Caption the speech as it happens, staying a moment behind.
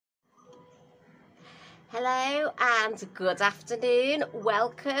Hello and good afternoon.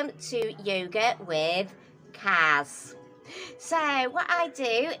 Welcome to Yoga with Kaz. So what I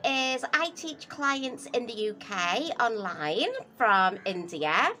do is I teach clients in the UK online from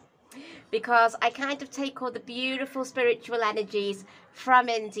India because I kind of take all the beautiful spiritual energies from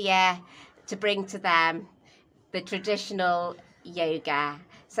India to bring to them the traditional yoga.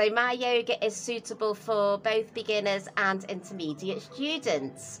 So my yoga is suitable for both beginners and intermediate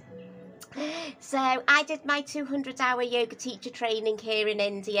students. So I did my 200-hour yoga teacher training here in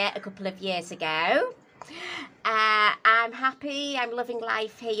India a couple of years ago. I'm happy, I'm loving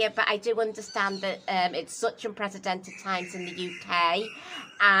life here, but I do understand that it's such unprecedented times in the UK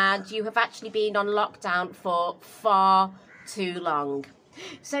and you have actually been on lockdown for far too long.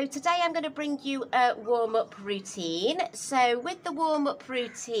 So today I'm going to bring you a warm-up routine. So with the warm-up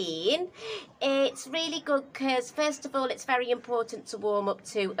routine, it's really good because first of all, it's very important to warm up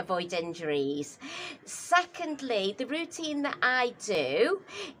to avoid injuries. Secondly, the routine that I do,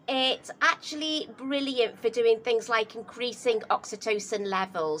 it's actually brilliant for doing things like increasing oxytocin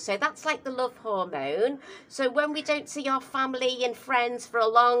levels. So that's like the love hormone. So when we don't see our family and friends for a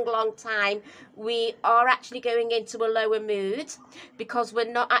long time, we are actually going into a lower mood because we're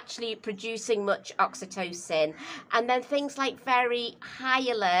not actually producing much oxytocin. And then things like very high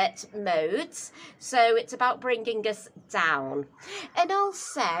alert modes, so it's about bringing us down. And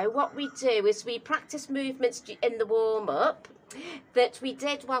also what we do is we practice movements in the warm-up that we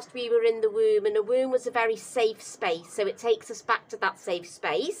did whilst we were in the womb, and the womb was a very safe space, so it takes us back to that safe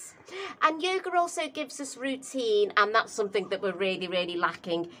space. And yoga also gives us routine, and that's something that we're really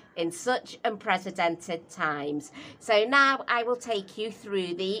lacking in such unprecedented times. So now I will take you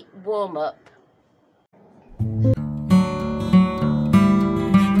through the warm-up.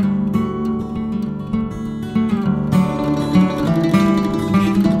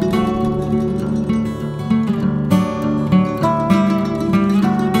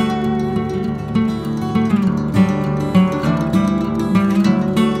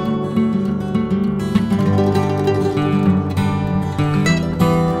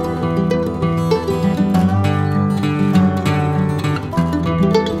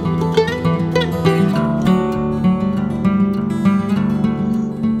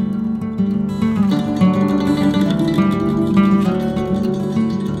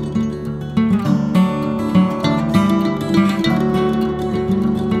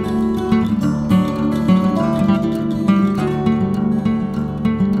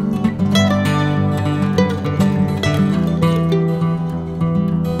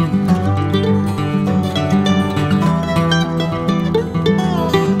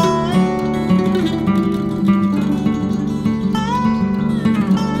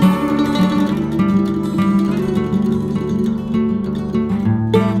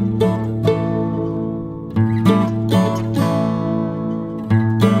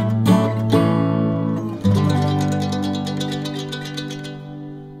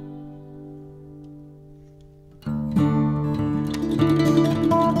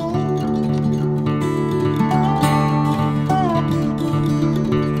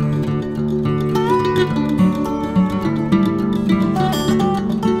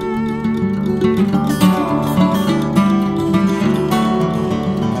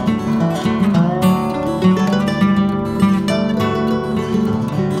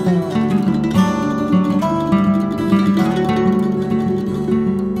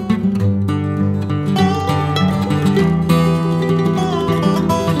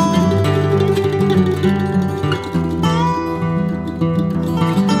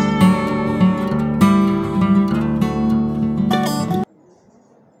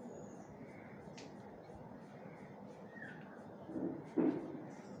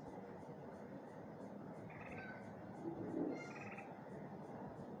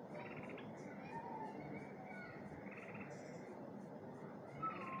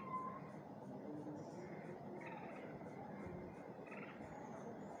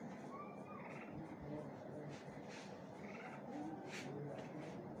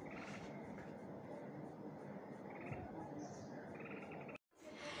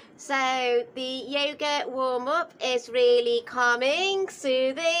 So the yoga warm-up is really calming,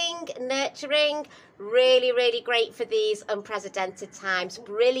 soothing, nurturing, really great for these unprecedented times,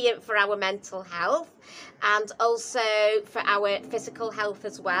 brilliant for our mental health and also for our physical health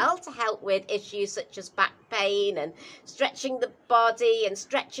as well, to help with issues such as back pain and stretching the body and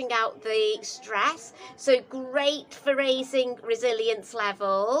stretching out the stress. So great for raising resilience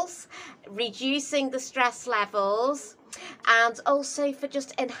levels, reducing the stress levels, and also for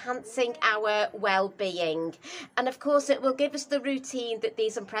just enhancing our well-being. And of course it will give us the routine that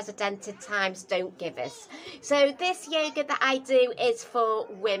these unprecedented times don't give us. So this yoga that I do is for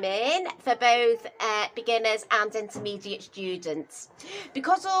women, for both beginners and intermediate students.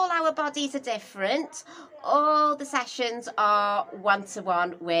 Because all our bodies are different, all the sessions are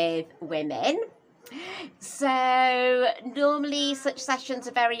one-to-one with women. So normally such sessions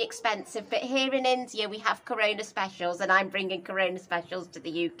are very expensive, but here in India we have Corona specials, and I'm bringing Corona specials to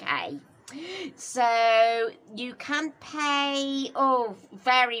the UK. So you can pay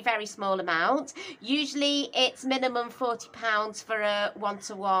very, very small amount. Usually it's minimum £40 for a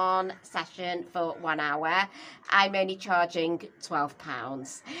one-to-one session for 1 hour. I'm only charging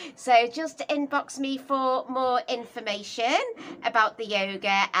 £12. So just inbox me for more information about the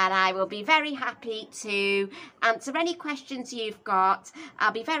yoga, and I will be very happy to answer any questions you've got.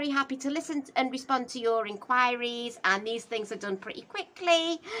 I'll be very happy to listen and respond to your inquiries, and these things are done pretty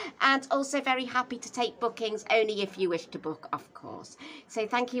quickly, and also very happy to take bookings only if you wish to book, of course. So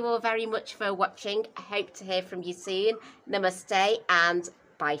thank you all very much for watching. I hope to hear from you soon. Namaste and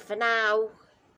bye for now.